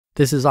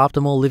This is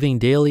Optimal Living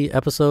Daily,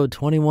 episode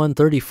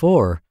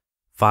 2134,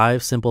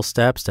 5 Simple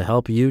Steps to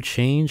Help You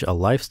Change a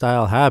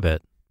Lifestyle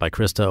Habit by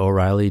Krista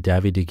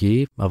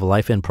O'Reilly-Davy-DeGee of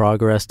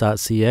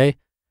lifeinprogress.ca.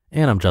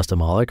 And I'm Justin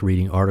Malik,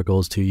 reading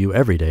articles to you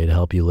every day to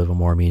help you live a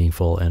more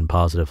meaningful and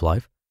positive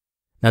life.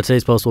 Now,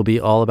 today's post will be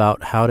all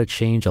about how to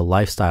change a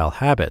lifestyle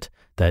habit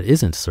that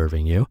isn't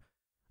serving you.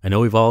 I know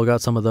we've all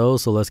got some of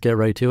those, so let's get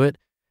right to it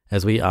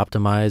as we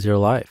optimize your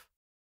life.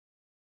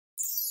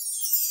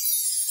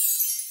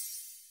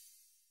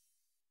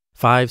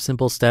 5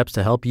 Simple Steps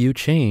to Help You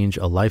Change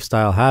a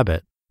Lifestyle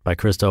Habit by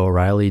Krista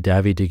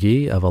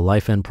O'Reilly-Davy-DeGee of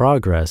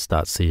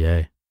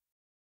lifeinprogress.ca.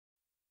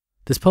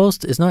 This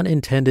post is not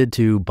intended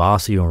to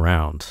boss you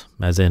around,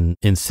 as in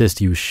insist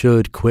you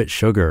should quit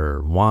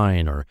sugar,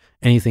 wine, or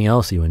anything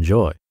else you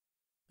enjoy.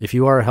 If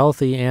you are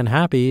healthy and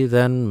happy,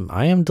 then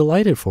I am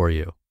delighted for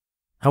you.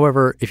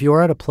 However, if you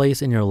are at a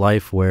place in your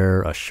life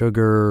where a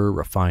sugar,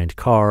 refined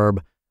carb,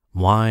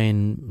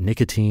 wine,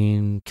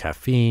 nicotine,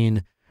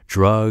 caffeine,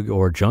 drug,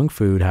 or junk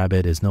food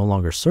habit is no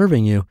longer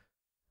serving you,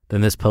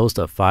 then this post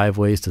of 5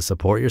 ways to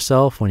support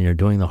yourself when you're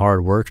doing the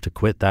hard work to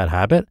quit that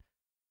habit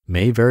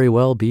may very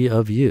well be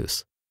of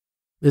use.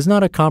 It's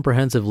not a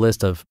comprehensive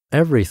list of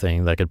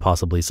everything that could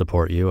possibly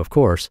support you, of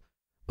course,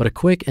 but a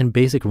quick and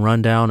basic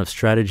rundown of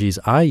strategies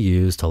I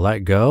use to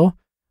let go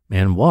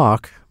and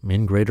walk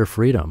in greater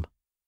freedom.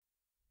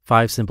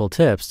 5 simple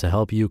tips to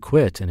help you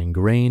quit an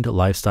ingrained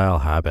lifestyle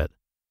habit.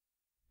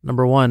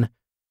 Number 1,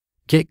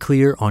 get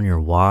clear on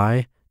your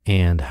why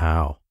and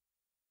how.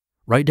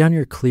 Write down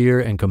your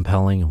clear and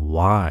compelling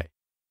why.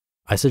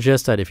 I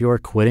suggest that if you are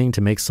quitting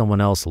to make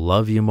someone else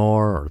love you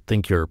more or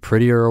think you're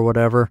prettier or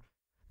whatever,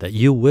 that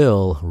you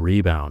will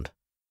rebound.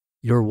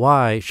 Your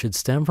why should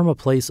stem from a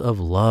place of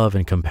love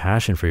and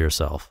compassion for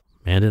yourself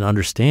and an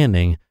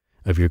understanding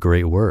of your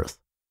great worth.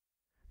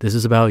 This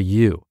is about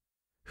you.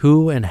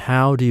 Who and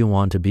how do you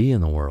want to be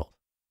in the world?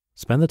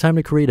 Spend the time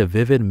to create a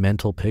vivid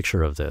mental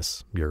picture of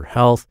this, your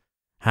health,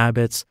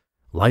 habits,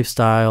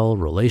 lifestyle,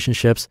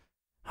 relationships,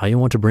 how you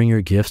want to bring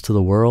your gifts to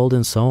the world,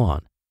 and so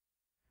on.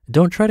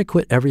 Don't try to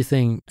quit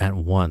everything at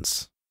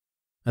once.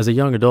 As a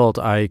young adult,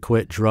 I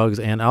quit drugs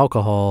and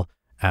alcohol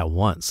at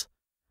once.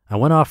 I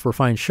went off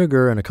refined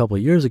sugar and a couple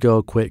of years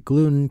ago quit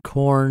gluten,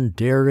 corn,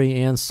 dairy,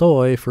 and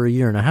soy for a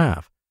year and a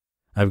half.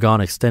 I've gone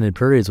extended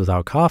periods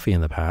without coffee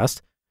in the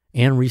past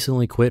and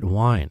recently quit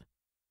wine.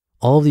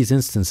 All of these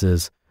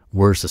instances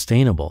were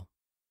sustainable.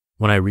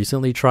 When I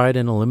recently tried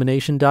an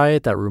elimination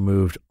diet that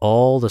removed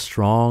all the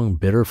strong,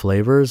 bitter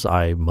flavors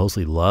I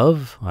mostly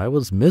love, I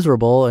was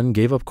miserable and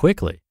gave up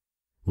quickly.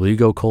 Will you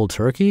go cold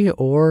turkey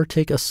or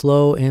take a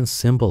slow and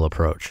simple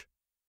approach?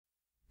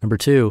 Number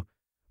 2,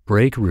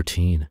 break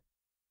routine.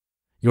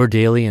 Your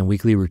daily and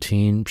weekly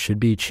routine should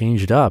be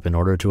changed up in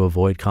order to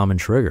avoid common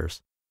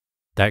triggers.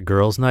 That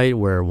girls' night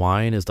where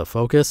wine is the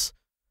focus,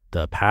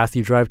 the path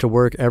you drive to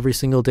work every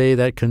single day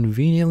that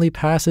conveniently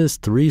passes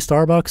 3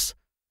 Starbucks,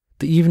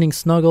 the evening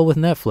snuggle with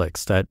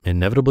Netflix that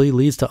inevitably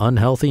leads to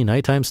unhealthy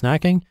nighttime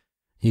snacking,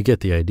 you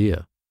get the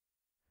idea.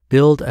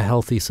 Build a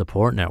healthy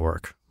support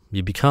network.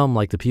 You become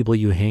like the people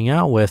you hang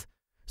out with,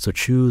 so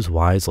choose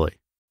wisely.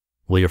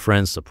 Will your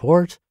friends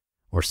support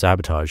or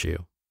sabotage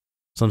you?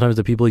 Sometimes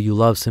the people you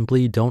love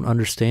simply don't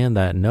understand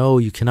that no,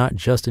 you cannot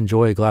just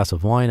enjoy a glass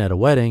of wine at a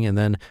wedding and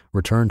then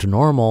return to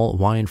normal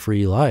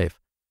wine-free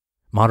life.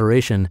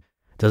 Moderation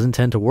doesn't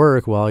tend to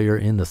work while you're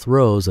in the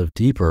throes of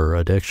deeper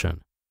addiction.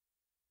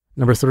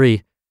 Number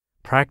 3,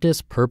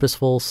 practice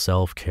purposeful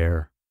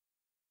self-care.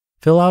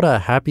 Fill out a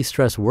happy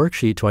stress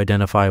worksheet to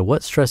identify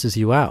what stresses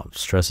you out.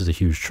 Stress is a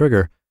huge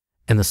trigger,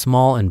 and the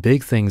small and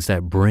big things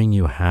that bring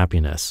you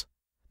happiness.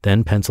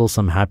 Then pencil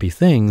some happy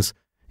things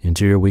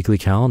into your weekly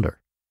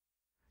calendar.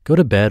 Go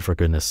to bed, for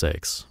goodness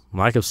sakes.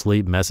 Lack of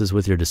sleep messes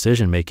with your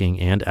decision-making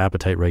and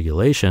appetite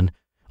regulation,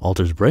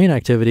 alters brain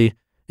activity,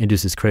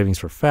 induces cravings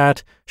for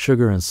fat,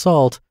 sugar, and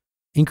salt,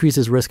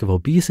 increases risk of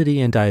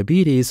obesity and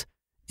diabetes,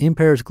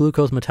 impairs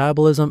glucose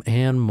metabolism,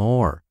 and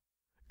more.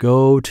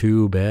 Go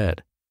to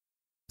bed.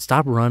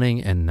 Stop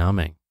running and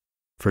numbing.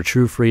 For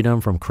true freedom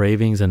from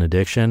cravings and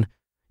addiction,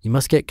 you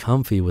must get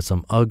comfy with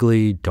some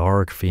ugly,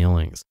 dark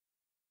feelings.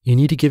 You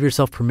need to give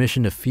yourself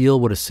permission to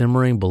feel what is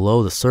simmering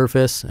below the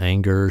surface,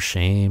 anger,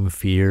 shame,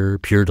 fear,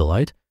 pure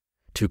delight,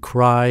 to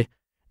cry,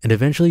 and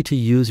eventually to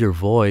use your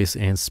voice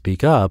and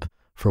speak up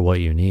for what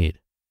you need.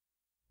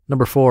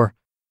 Number 4,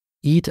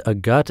 eat a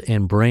gut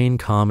and brain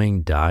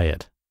calming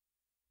diet.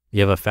 You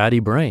have a fatty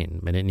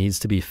brain and it needs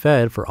to be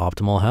fed for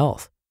optimal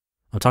health.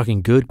 I'm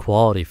talking good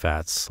quality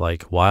fats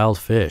like wild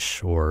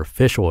fish or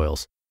fish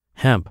oils,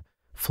 hemp,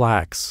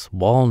 flax,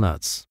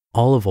 walnuts,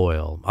 olive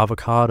oil,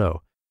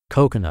 avocado,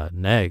 coconut,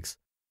 and eggs.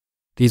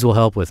 These will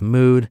help with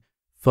mood,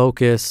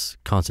 focus,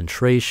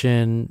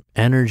 concentration,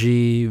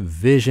 energy,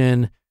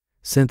 vision,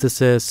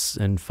 synthesis,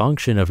 and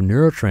function of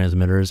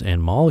neurotransmitters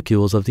and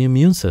molecules of the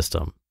immune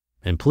system.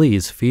 And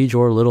please feed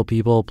your little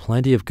people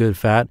plenty of good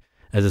fat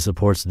as it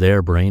supports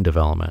their brain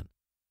development.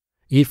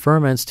 Eat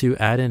ferments to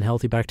add in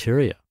healthy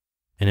bacteria.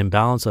 An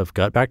imbalance of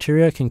gut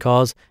bacteria can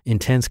cause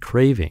intense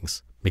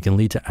cravings. It can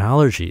lead to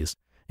allergies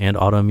and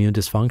autoimmune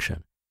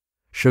dysfunction.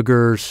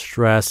 Sugar,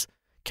 stress,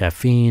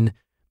 caffeine,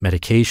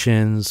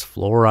 medications,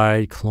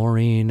 fluoride,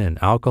 chlorine,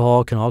 and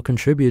alcohol can all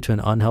contribute to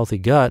an unhealthy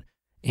gut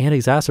and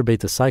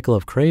exacerbate the cycle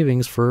of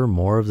cravings for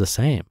more of the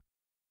same.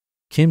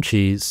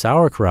 Kimchi,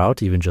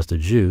 sauerkraut, even just a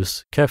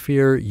juice,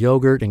 kefir,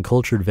 yogurt, and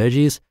cultured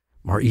veggies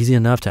are easy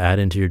enough to add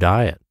into your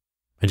diet.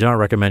 I do not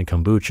recommend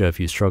kombucha if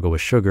you struggle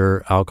with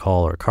sugar,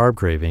 alcohol, or carb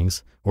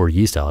cravings, or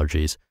yeast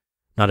allergies.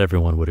 Not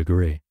everyone would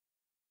agree.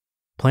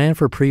 Plan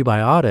for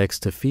prebiotics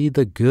to feed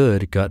the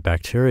good gut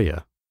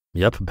bacteria.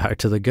 Yep, back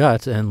to the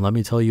gut, and let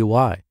me tell you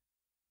why.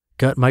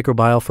 Gut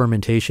microbial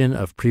fermentation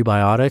of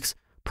prebiotics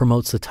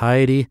promotes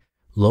satiety,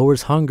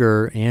 lowers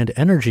hunger and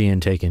energy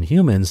intake in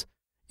humans,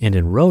 and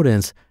in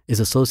rodents is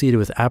associated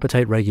with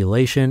appetite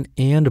regulation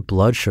and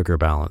blood sugar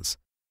balance.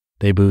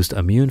 They boost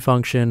immune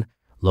function,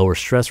 lower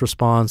stress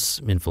response,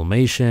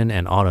 inflammation,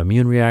 and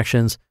autoimmune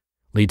reactions,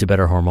 lead to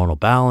better hormonal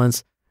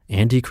balance,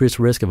 and decrease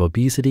risk of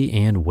obesity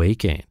and weight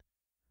gain.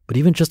 But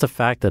even just the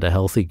fact that a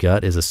healthy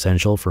gut is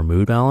essential for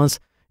mood balance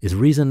is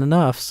reason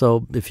enough,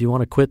 so if you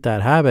want to quit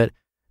that habit,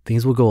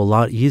 things will go a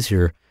lot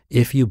easier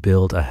if you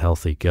build a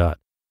healthy gut.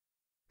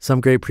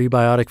 Some great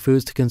prebiotic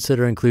foods to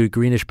consider include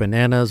greenish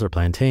bananas or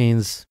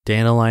plantains,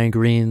 dandelion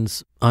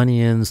greens,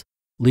 onions,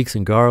 leeks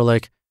and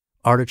garlic,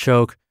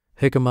 artichoke,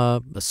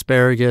 jicama,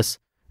 asparagus,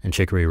 and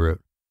chicory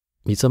root.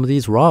 Eat some of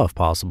these raw if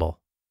possible.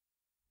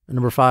 And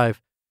number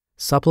 5,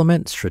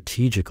 supplement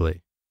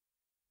strategically.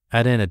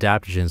 Add in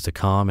adaptogens to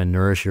calm and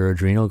nourish your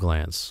adrenal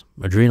glands.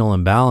 Adrenal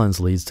imbalance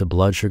leads to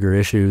blood sugar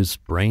issues,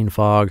 brain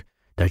fog,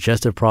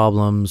 digestive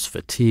problems,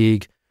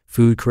 fatigue,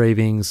 food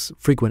cravings,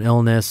 frequent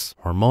illness,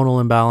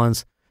 hormonal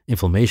imbalance,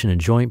 inflammation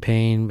and joint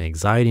pain,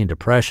 anxiety and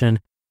depression,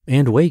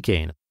 and weight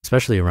gain,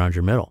 especially around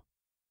your middle.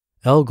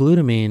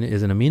 L-glutamine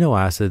is an amino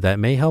acid that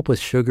may help with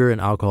sugar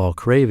and alcohol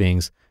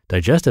cravings,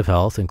 digestive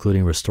health,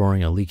 including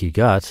restoring a leaky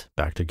gut,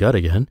 back to gut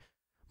again,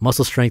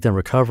 muscle strength and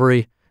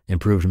recovery,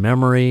 improved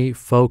memory,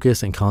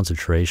 focus, and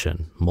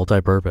concentration,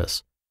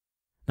 multi-purpose.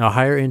 Now,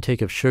 higher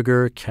intake of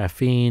sugar,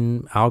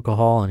 caffeine,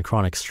 alcohol, and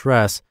chronic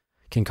stress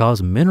can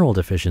cause mineral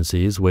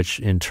deficiencies, which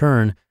in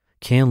turn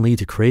can lead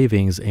to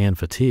cravings and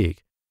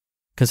fatigue.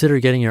 Consider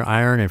getting your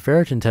iron and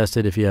ferritin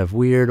tested if you have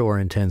weird or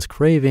intense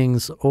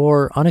cravings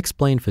or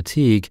unexplained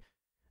fatigue,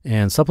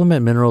 and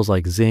supplement minerals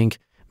like zinc,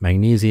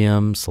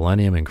 magnesium,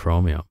 selenium, and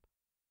chromium.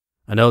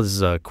 I know this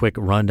is a quick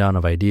rundown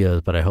of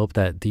ideas, but I hope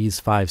that these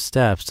 5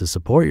 steps to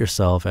support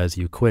yourself as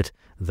you quit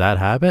that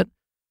habit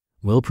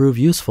will prove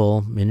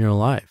useful in your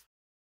life.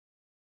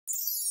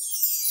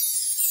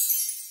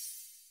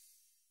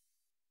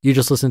 You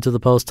just listened to the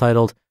post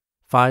titled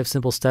 5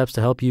 Simple Steps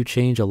to Help You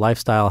Change a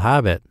Lifestyle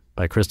Habit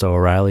by Krista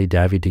O'Reilly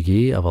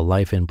Davy-DeGee of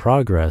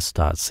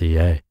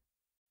alifeinprogress.ca.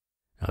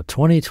 Now,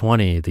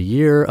 2020, the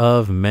year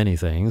of many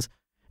things,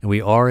 and we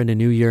are in a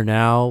new year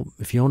now.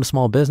 If you own a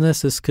small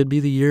business, this could be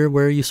the year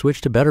where you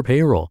switch to better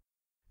payroll.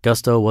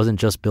 Gusto wasn't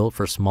just built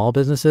for small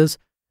businesses,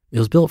 it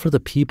was built for the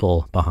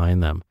people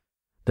behind them.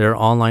 Their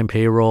online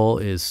payroll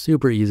is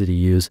super easy to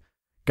use.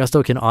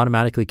 Gusto can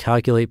automatically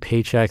calculate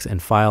paychecks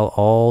and file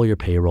all your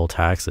payroll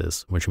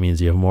taxes, which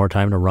means you have more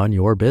time to run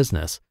your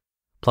business.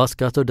 Plus,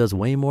 Gusto does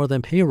way more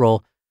than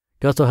payroll.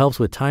 Gusto helps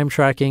with time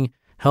tracking,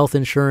 health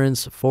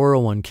insurance,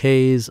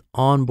 401ks,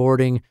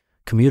 onboarding,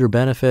 commuter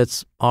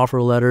benefits,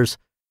 offer letters,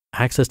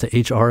 access to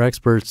HR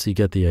experts. You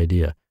get the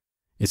idea.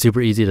 It's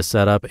super easy to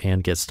set up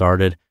and get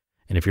started.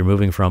 And if you're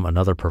moving from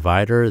another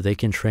provider, they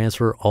can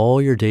transfer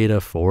all your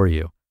data for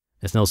you.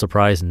 It's no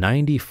surprise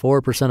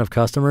 94% of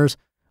customers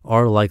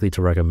are likely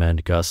to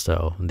recommend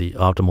Gusto. The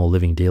Optimal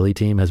Living Daily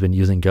team has been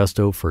using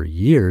Gusto for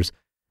years.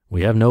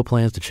 We have no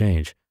plans to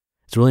change.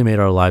 It's really made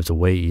our lives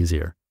way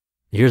easier.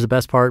 Here's the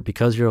best part.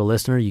 Because you're a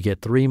listener, you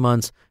get 3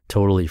 months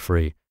totally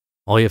free.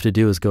 All you have to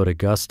do is go to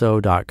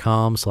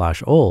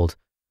gusto.com/old.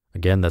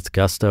 Again, that's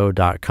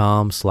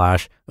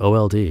gusto.com/OLD.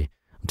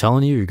 I'm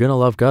telling you, you're going to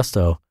love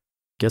Gusto.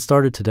 Get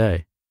started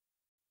today.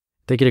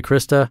 Thank you to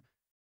Krista.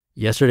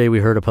 Yesterday, we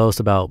heard a post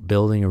about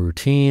building a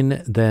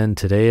routine, then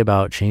today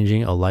about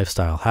changing a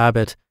lifestyle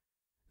habit.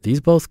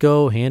 These both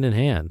go hand in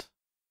hand.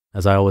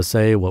 As I always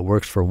say, what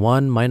works for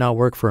one might not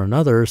work for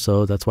another,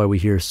 so that's why we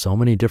hear so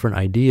many different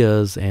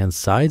ideas and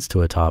sides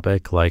to a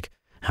topic like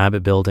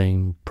habit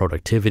building,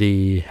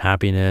 productivity,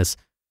 happiness,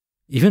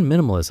 even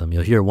minimalism.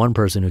 You'll hear one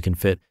person who can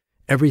fit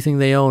everything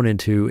they own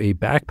into a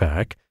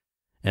backpack,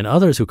 and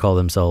others who call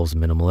themselves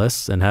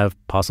minimalists and have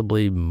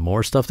possibly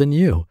more stuff than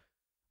you.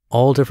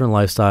 All different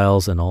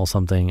lifestyles and all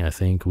something I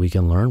think we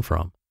can learn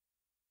from.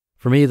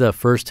 For me, the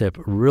first tip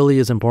really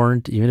is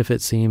important, even if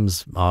it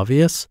seems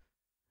obvious: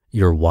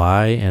 your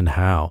why and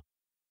how.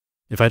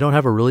 If I don't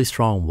have a really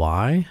strong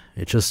why,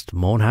 it just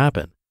won't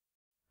happen.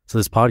 So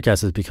this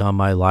podcast has become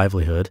my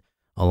livelihood,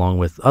 along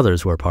with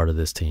others who are part of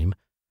this team.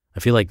 I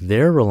feel like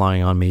they're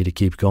relying on me to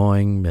keep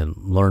going and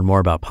learn more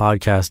about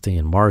podcasting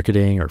and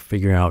marketing, or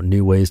figuring out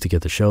new ways to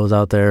get the shows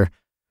out there,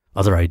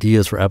 other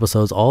ideas for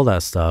episodes, all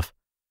that stuff.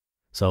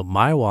 So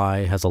my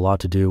why has a lot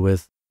to do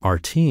with our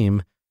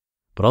team,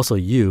 but also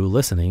you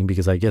listening,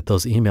 because I get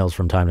those emails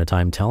from time to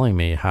time telling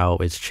me how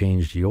it's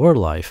changed your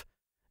life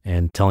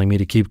and telling me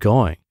to keep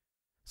going.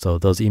 So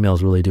those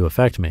emails really do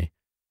affect me.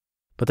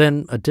 But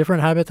then a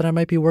different habit that I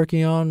might be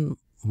working on,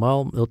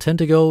 well, it'll tend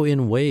to go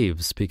in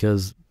waves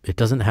because it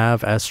doesn't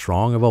have as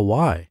strong of a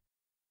why.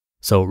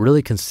 So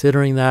really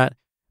considering that,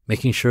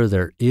 making sure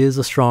there is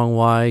a strong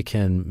why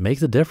can make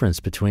the difference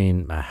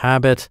between a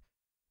habit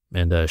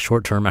and a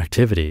short-term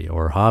activity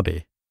or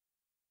hobby.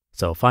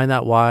 So find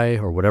that why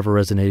or whatever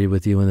resonated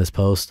with you in this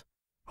post.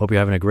 Hope you're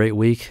having a great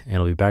week, and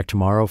I'll be back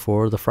tomorrow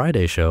for the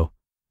Friday show,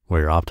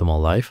 where your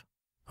optimal life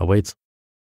awaits.